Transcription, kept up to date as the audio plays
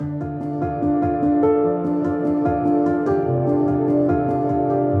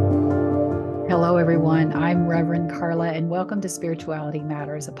welcome to Spirituality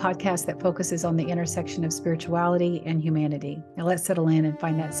Matters, a podcast that focuses on the intersection of spirituality and humanity. Now let's settle in and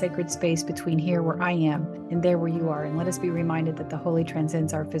find that sacred space between here where I am and there where you are. And let us be reminded that the holy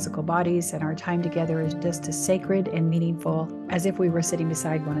transcends our physical bodies and our time together is just as sacred and meaningful as if we were sitting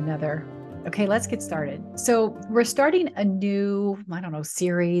beside one another. Okay, let's get started. So we're starting a new,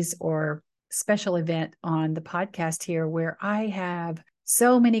 series or special event on the podcast here where I have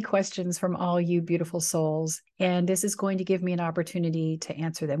so many questions from all you beautiful souls, and this is going to give me an opportunity to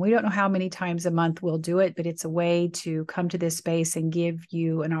answer them. We don't know how many times a month we'll do it, but it's a way to come to this space and give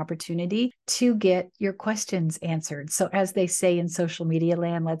you an opportunity to get your questions answered. So as they say in social media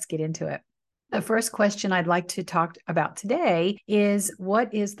land, let's get into it. The first question I'd like to talk about today is,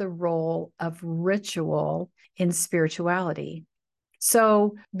 what is the role of ritual in spirituality?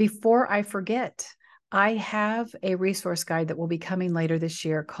 So before I forget, I have a resource guide that will be coming later this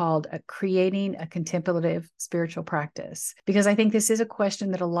year called Creating a Contemplative Spiritual Practice, because I think this is a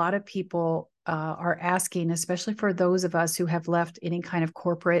question that a lot of people are asking, especially for those of us who have left any kind of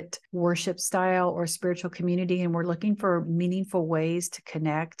corporate worship style or spiritual community, and we're looking for meaningful ways to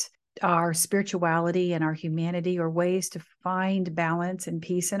connect our spirituality and our humanity, or ways to find balance and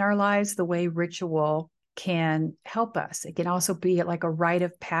peace in our lives. The way ritual can help us. It can also be like a rite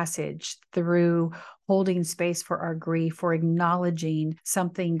of passage through holding space for our grief or acknowledging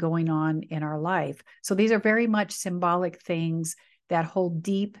something going on in our life. So these are very much symbolic things that hold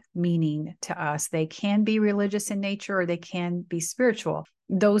deep meaning to us. They can be religious in nature or they can be spiritual.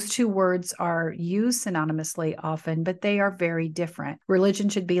 Those two words are used synonymously often, but they are very different. Religion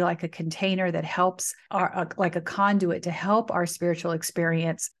should be like a container that helps like a conduit to help our spiritual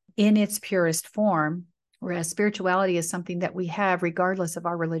experience in its purest form, whereas spirituality is something that we have regardless of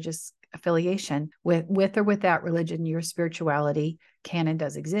our religious affiliation. With or without religion, your spirituality can and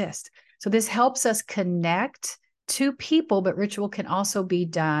does exist. So this helps us connect to people, but ritual can also be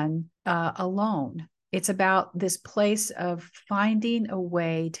done alone. It's about this place of finding a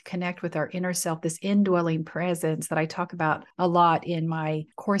way to connect with our inner self, this indwelling presence that I talk about a lot in my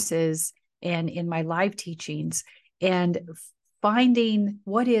courses and in my live teachings, and finding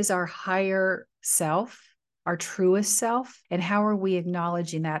what is our higher self, our truest self, and how are we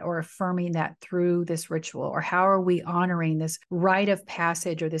acknowledging that or affirming that through this ritual, or how are we honoring this rite of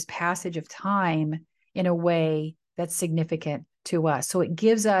passage or this passage of time in a way that's significant to us. So it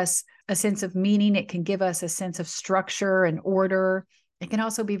gives us a sense of meaning. It can give us a sense of structure and order. It can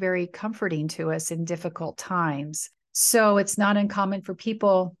also be very comforting to us in difficult times. So it's not uncommon for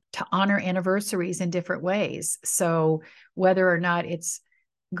people to honor anniversaries in different ways. So whether or not it's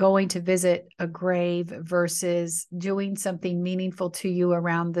going to visit a grave versus doing something meaningful to you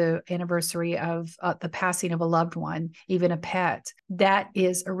around the anniversary of the passing of a loved one, even a pet, that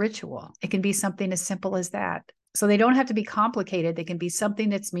is a ritual. It can be something as simple as that. So they don't have to be complicated. They can be something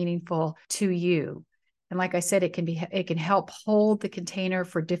that's meaningful to you. And like I said, it can help hold the container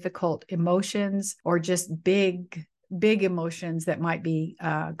for difficult emotions or just big emotions that might be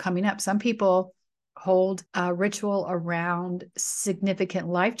coming up. Some people hold a ritual around significant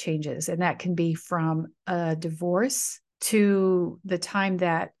life changes, and that can be from a divorce to the time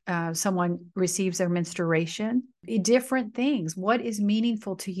that someone receives their menstruation. Different things. What is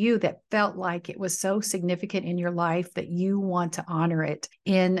meaningful to you that felt like it was so significant in your life that you want to honor it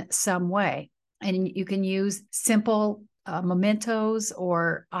in some way? And you can use simple mementos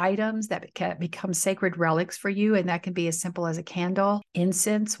or items that can become sacred relics for you. And that can be as simple as a candle,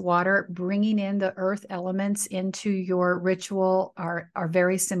 incense, water. Bringing in the earth elements into your ritual are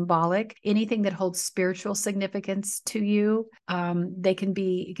very symbolic. Anything that holds spiritual significance to you, it can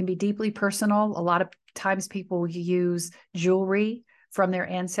be deeply personal. A lot of times people use jewelry from their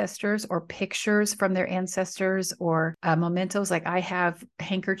ancestors or pictures from their ancestors or mementos. Like I have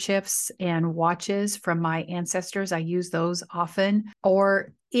handkerchiefs and watches from my ancestors. I use those often,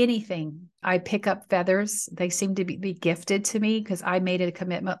 or anything. I pick up feathers. They seem to be gifted to me because I made a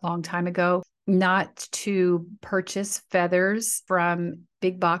commitment a long time ago not to purchase feathers from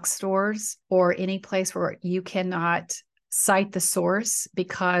big box stores or any place where you cannot cite the source,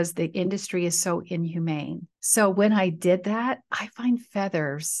 because the industry is so inhumane. So when I did that, I find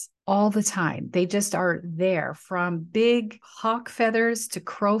feathers all the time. They just are there, from big hawk feathers to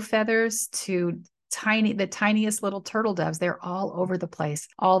crow feathers to the tiniest little turtle doves. They're all over the place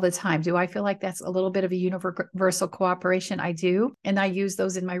all the time. Do I feel like that's a little bit of a universal cooperation? I do. And I use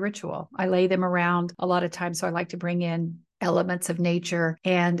those in my ritual. I lay them around a lot of times. So I like to bring in elements of nature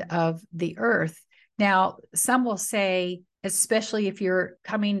and of the earth. Now, some will say, especially if you're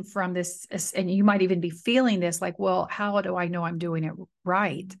coming from this, and you might even be feeling this like, well, how do I know I'm doing it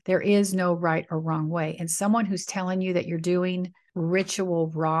right? There is no right or wrong way. And someone who's telling you that you're doing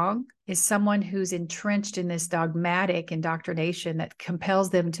ritual wrong is someone who's entrenched in this dogmatic indoctrination that compels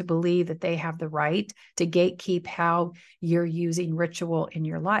them to believe that they have the right to gatekeep how you're using ritual in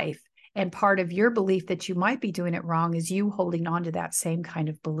your life. And part of your belief that you might be doing it wrong is you holding on to that same kind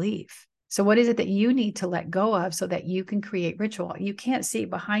of belief. So what is it that you need to let go of so that you can create ritual? You can't see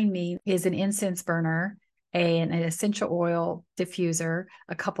behind me is an incense burner, an essential oil diffuser,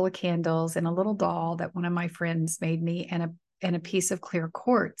 a couple of candles, and a little doll that one of my friends made me, and a piece of clear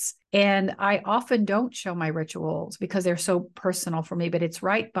quartz. And I often don't show my rituals because they're so personal for me, but it's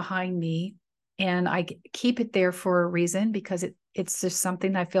right behind me. And I keep it there for a reason, because it's just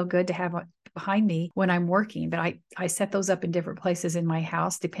something I feel good to have behind me when I'm working. But I set those up in different places in my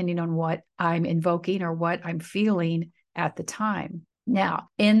house, depending on what I'm invoking or what I'm feeling at the time. Now,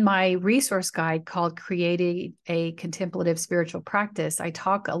 in my resource guide called Creating a Contemplative Spiritual Practice, I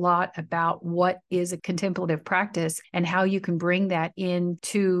talk a lot about what is a contemplative practice and how you can bring that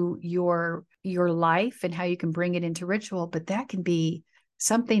into your life and how you can bring it into ritual. But that can be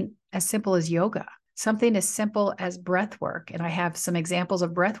something as simple as yoga, something as simple as breath work. And I have some examples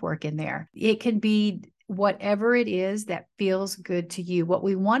of breath work in there. It can be whatever it is that feels good to you. What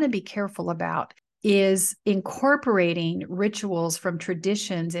we want to be careful about is incorporating rituals from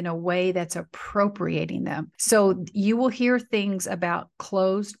traditions in a way that's appropriating them. So you will hear things about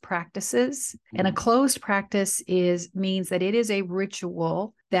closed practices, and a closed practice means that it is a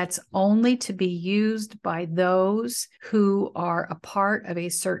ritual that's only to be used by those who are a part of a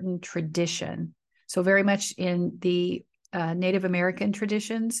certain tradition. So very much in the Native American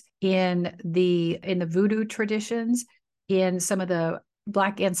traditions, in the voodoo traditions, in some of the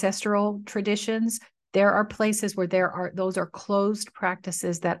Black ancestral traditions, there are places where those are closed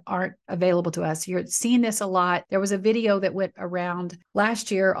practices that aren't available to us. You're seeing this a lot. There was a video that went around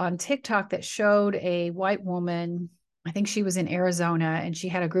last year on TikTok that showed a white woman. I think she was in Arizona, and she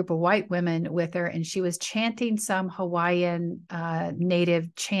had a group of white women with her, and she was chanting some Hawaiian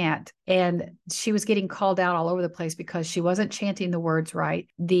native chant. And she was getting called out all over the place because she wasn't chanting the words right.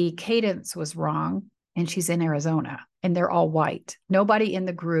 The cadence was wrong. And she's in Arizona, and they're all white. Nobody in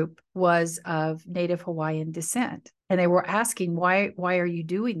the group was of Native Hawaiian descent. And they were asking, why are you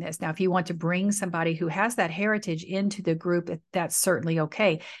doing this? Now, if you want to bring somebody who has that heritage into the group, that's certainly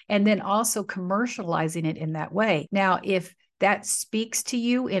okay. And then also commercializing it in that way. Now, if that speaks to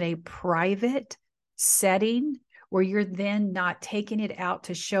you in a private setting where you're then not taking it out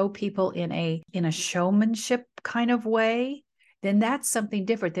to show people in a showmanship kind of way, then that's something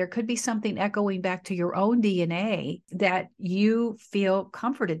different. There could be something echoing back to your own DNA that you feel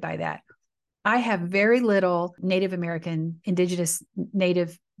comforted by that. I have very little Native American, indigenous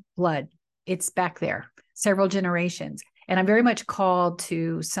native blood. It's back there, several generations. And I'm very much called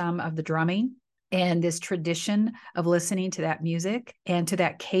to some of the drumming and this tradition of listening to that music and to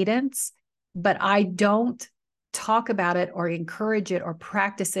that cadence. But I don't talk about it or encourage it or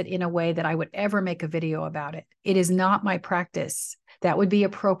practice it in a way that I would ever make a video about it. It is not my practice. That would be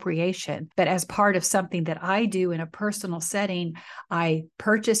appropriation. But as part of something that I do in a personal setting, I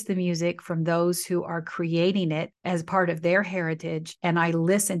purchase the music from those who are creating it as part of their heritage, and I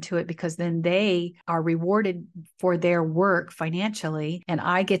listen to it because then they are rewarded for their work financially, and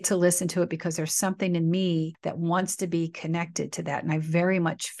I get to listen to it because there's something in me that wants to be connected to that, and I very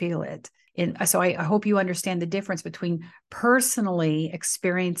much feel it. And so I hope you understand the difference between personally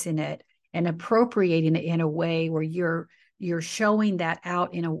experiencing it and appropriating it in a way where you're showing that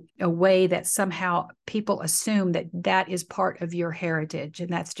out in a way that somehow people assume that is part of your heritage. And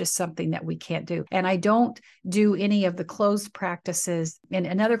that's just something that we can't do. And I don't do any of the closed practices. And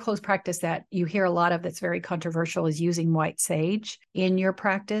another closed practice that you hear a lot of that's very controversial is using white sage in your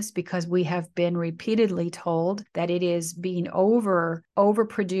practice, because we have been repeatedly told that it is being over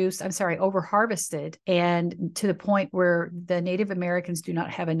harvested, and to the point where the Native Americans do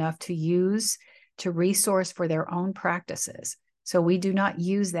not have enough to use to resource for their own practices. So we do not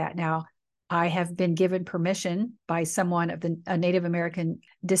use that. Now, I have been given permission by someone of a Native American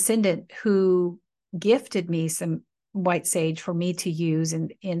descendant who gifted me some white sage for me to use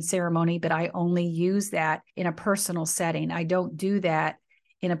in ceremony, but I only use that in a personal setting. I don't do that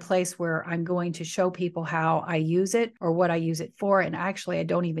in a place where I'm going to show people how I use it or what I use it for. And actually, I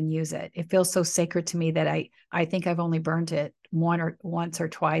don't even use it. It feels so sacred to me that I think I've only burned it once or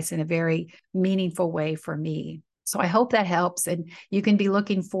twice in a very meaningful way for me. So I hope that helps. And you can be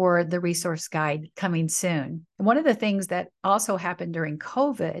looking for the resource guide coming soon. And one of the things that also happened during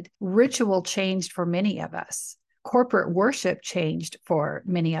COVID, ritual changed for many of us. corporate worship changed for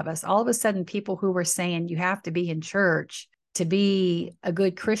many of us. All of a sudden, people who were saying you have to be in church to be a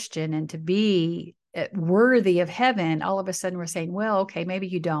good Christian and to be worthy of heaven, all of a sudden we're saying, well, okay, maybe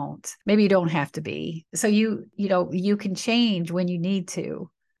you don't have to be. So you can change when you need to.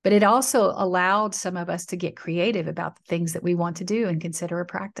 But it also allowed some of us to get creative about the things that we want to do and consider a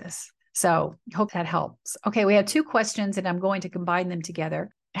practice. So hope that helps. Okay, we have 2 questions and I'm going to combine them together.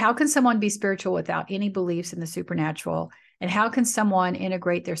 How can someone be spiritual without any beliefs in the supernatural? And how can someone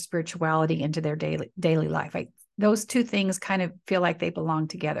integrate their spirituality into their daily life? Those 2 things kind of feel like they belong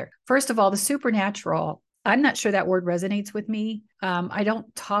together. First of all, the supernatural, I'm not sure that word resonates with me. I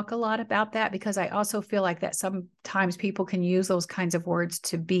don't talk a lot about that because I also feel like that sometimes people can use those kinds of words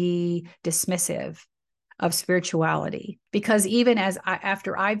to be dismissive of spirituality. Because even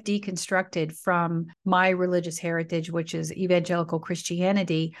after I've deconstructed from my religious heritage, which is evangelical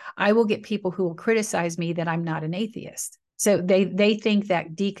Christianity, I will get people who will criticize me that I'm not an atheist. So they think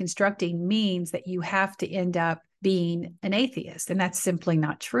that deconstructing means that you have to end up being an atheist, and that's simply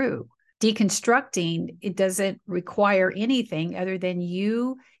not true. Deconstructing, it doesn't require anything other than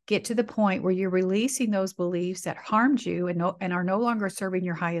you get to the point where you're releasing those beliefs that harmed you and are no longer serving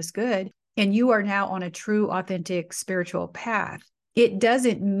your highest good, and you are now on a true, authentic spiritual path. It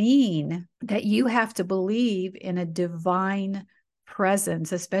doesn't mean that you have to believe in a divine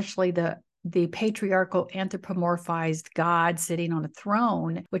presence, especially the patriarchal anthropomorphized God sitting on a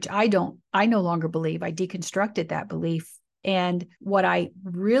throne, which I no longer believe. I deconstructed that belief. And what I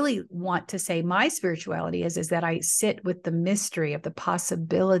really want to say my spirituality is that I sit with the mystery of the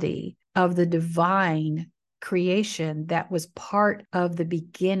possibility of the divine creation that was part of the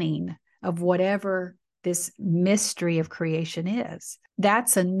beginning of whatever this mystery of creation is.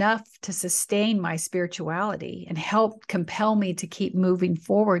 That's enough to sustain my spirituality and help compel me to keep moving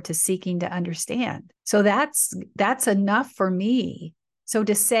forward to seeking to understand. So that's enough for me. So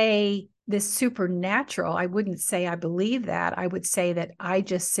to say this supernatural, I wouldn't say I believe that. I would say that I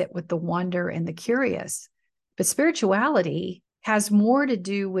just sit with the wonder and the curious. But spirituality has more to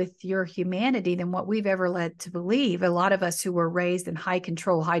do with your humanity than what we've ever led to believe. A lot of us who were raised in high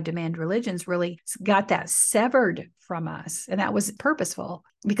control, high demand religions really got that severed from us. And that was purposeful,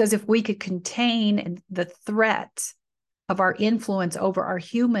 because if we could contain the threat of our influence over our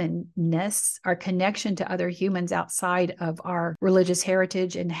humanness, our connection to other humans outside of our religious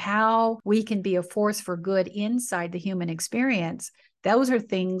heritage, and how we can be a force for good inside the human experience, those are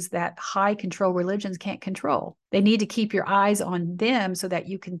things that high control religions can't control. They need to keep your eyes on them so that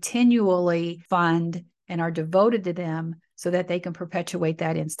you continually fund and are devoted to them so that they can perpetuate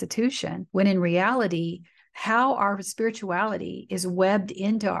that institution. When in reality, how our spirituality is webbed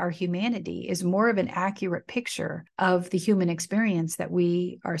into our humanity is more of an accurate picture of the human experience that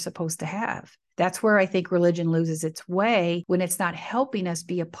we are supposed to have. That's where I think religion loses its way, when it's not helping us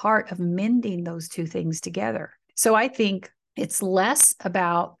be a part of mending those 2 things together. So I think it's less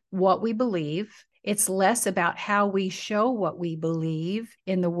about what we believe. It's less about how we show what we believe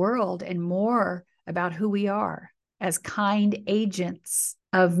in the world, and more about who we are as kind agents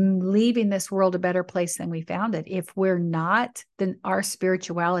of leaving this world a better place than we found it. If we're not, then our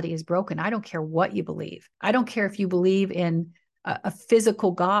spirituality is broken. I don't care what you believe. I don't care if you believe in a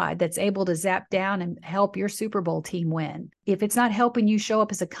physical God that's able to zap down and help your Super Bowl team win. If it's not helping you show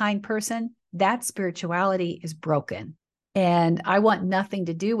up as a kind person, that spirituality is broken. And I want nothing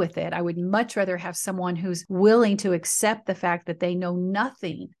to do with it. I would much rather have someone who's willing to accept the fact that they know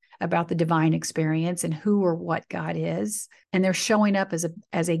nothing about the divine experience and who or what God is. And they're showing up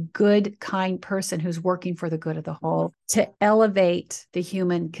as a good, kind person who's working for the good of the whole to elevate the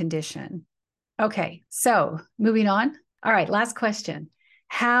human condition. Okay, so moving on. All right, last question.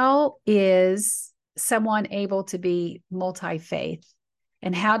 How is someone able to be multi-faith?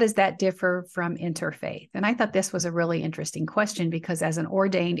 And how does that differ from interfaith? And I thought this was a really interesting question, because as an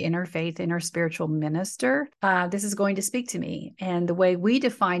ordained interfaith, interspiritual minister, this is going to speak to me. And the way we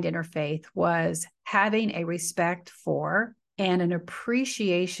defined interfaith was having a respect for and an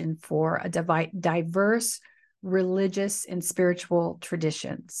appreciation for a diverse religious and spiritual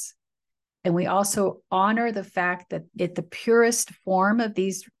traditions. And we also honor the fact that at the purest form of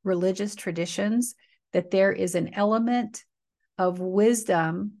these religious traditions, that there is an element of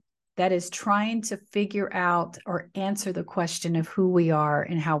wisdom that is trying to figure out or answer the question of who we are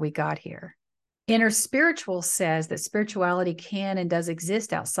and how we got here. Interspiritual says that spirituality can and does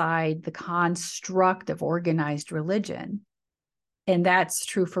exist outside the construct of organized religion. And that's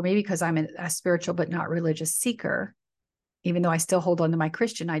true for me because I'm a spiritual but not religious seeker, even though I still hold on to my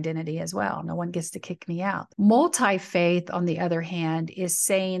Christian identity as well. No one gets to kick me out. Multi-faith, on the other hand, is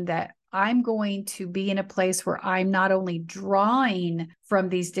saying that I'm going to be in a place where I'm not only drawing from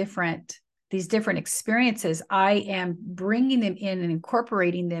these different experiences, I am bringing them in and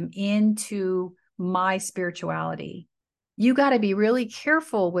incorporating them into my spirituality. You got to be really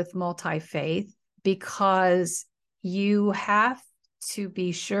careful with multi-faith, because you have to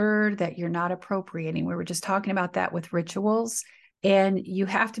be sure that you're not appropriating. We were just talking about that with rituals. And you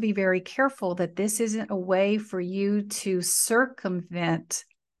have to be very careful that this isn't a way for you to circumvent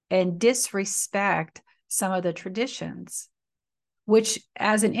and disrespect some of the traditions, which,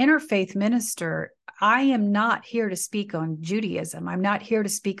 as an interfaith minister, I am not here to speak on Judaism. I'm not here to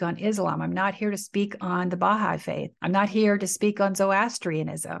speak on Islam. I'm not here to speak on the Baha'i faith. I'm not here to speak on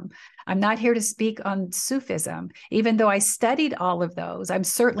Zoroastrianism. I'm not here to speak on Sufism. Even though I studied all of those, I'm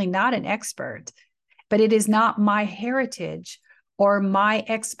certainly not an expert, but it is not my heritage or my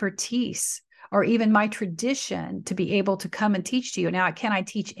expertise or even my tradition to be able to come and teach to you. Now, can I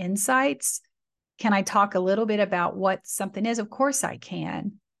teach insights? Can I talk a little bit about what something is? Of course I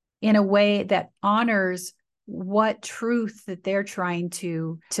can, in a way that honors what truth that they're trying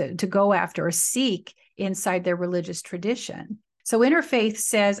to go after or seek inside their religious tradition. So interfaith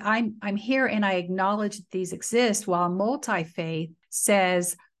says, I'm here and I acknowledge that these exist, while multi-faith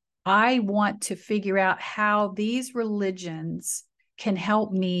says, I want to figure out how these religions can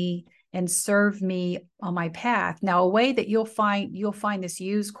help me and serve me on my path. Now, a way that you'll find this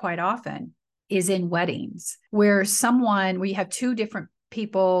used quite often is in weddings, where you have two different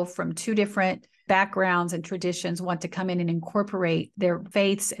people from two different backgrounds and traditions want to come in and incorporate their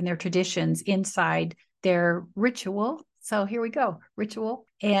faiths and their traditions inside their ritual. So here we go, ritual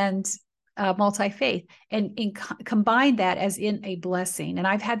and multi-faith, and combine that as in a blessing. And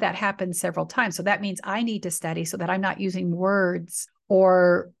I've had that happen several times. So that means I need to study so that I'm not using words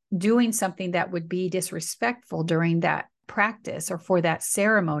or doing something that would be disrespectful during that practice or for that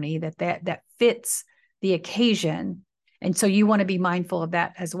ceremony that fits the occasion. And so you want to be mindful of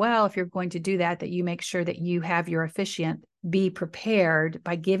that as well. If you're going to do that you make sure that you have your officiant be prepared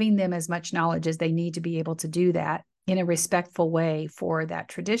by giving them as much knowledge as they need to be able to do that in a respectful way for that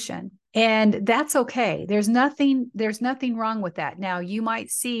tradition. And that's okay. There's nothing wrong with that. Now, you might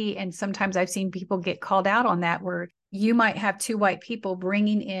see, and sometimes I've seen people get called out on that, where you might have two white people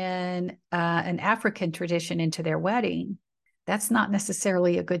bringing in an African tradition into their wedding. That's not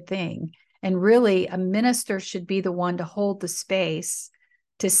necessarily a good thing. And really, a minister should be the one to hold the space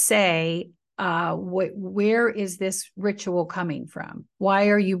to say, where is this ritual coming from? Why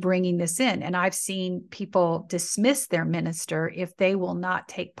are you bringing this in? And I've seen people dismiss their minister if they will not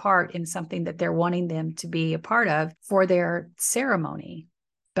take part in something that they're wanting them to be a part of for their ceremony.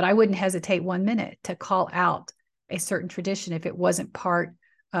 But I wouldn't hesitate 1 minute to call out a certain tradition if it wasn't part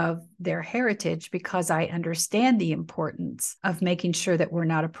of their heritage, because I understand the importance of making sure that we're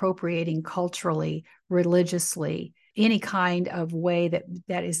not appropriating culturally, religiously, any kind of way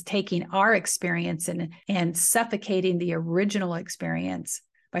that is taking our experience and suffocating the original experience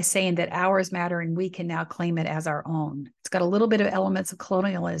by saying that ours matter and we can now claim it as our own. It's got a little bit of elements of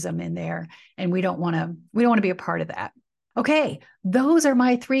colonialism in there, and we don't want to be a part of that. Okay, those are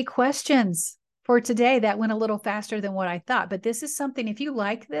my 3 questions for today. That went a little faster than what I thought, but this is something, if you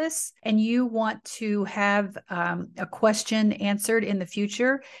like this and you want to have a question answered in the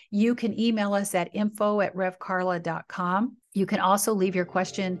future, you can email us at info@revkarla.com. You can also leave your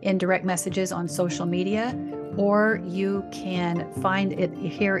question in direct messages on social media, or you can find it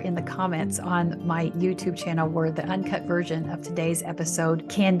here in the comments on my YouTube channel, where the uncut version of today's episode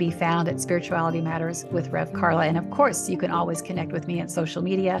can be found at Spirituality Matters with Rev Karla. And of course, you can always connect with me at social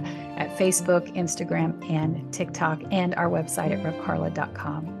media at Facebook, Instagram, and TikTok, and our website at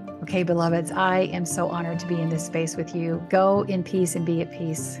revkarla.com. Okay, beloveds, I am so honored to be in this space with you. Go in peace and be at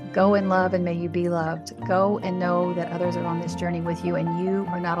peace. Go in love and may you be loved. Go and know that others are on this journey with you, and you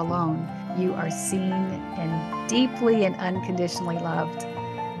are not alone. You are seen and deeply and unconditionally loved,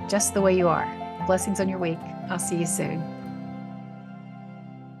 just the way you are. Blessings on your week. I'll see you soon.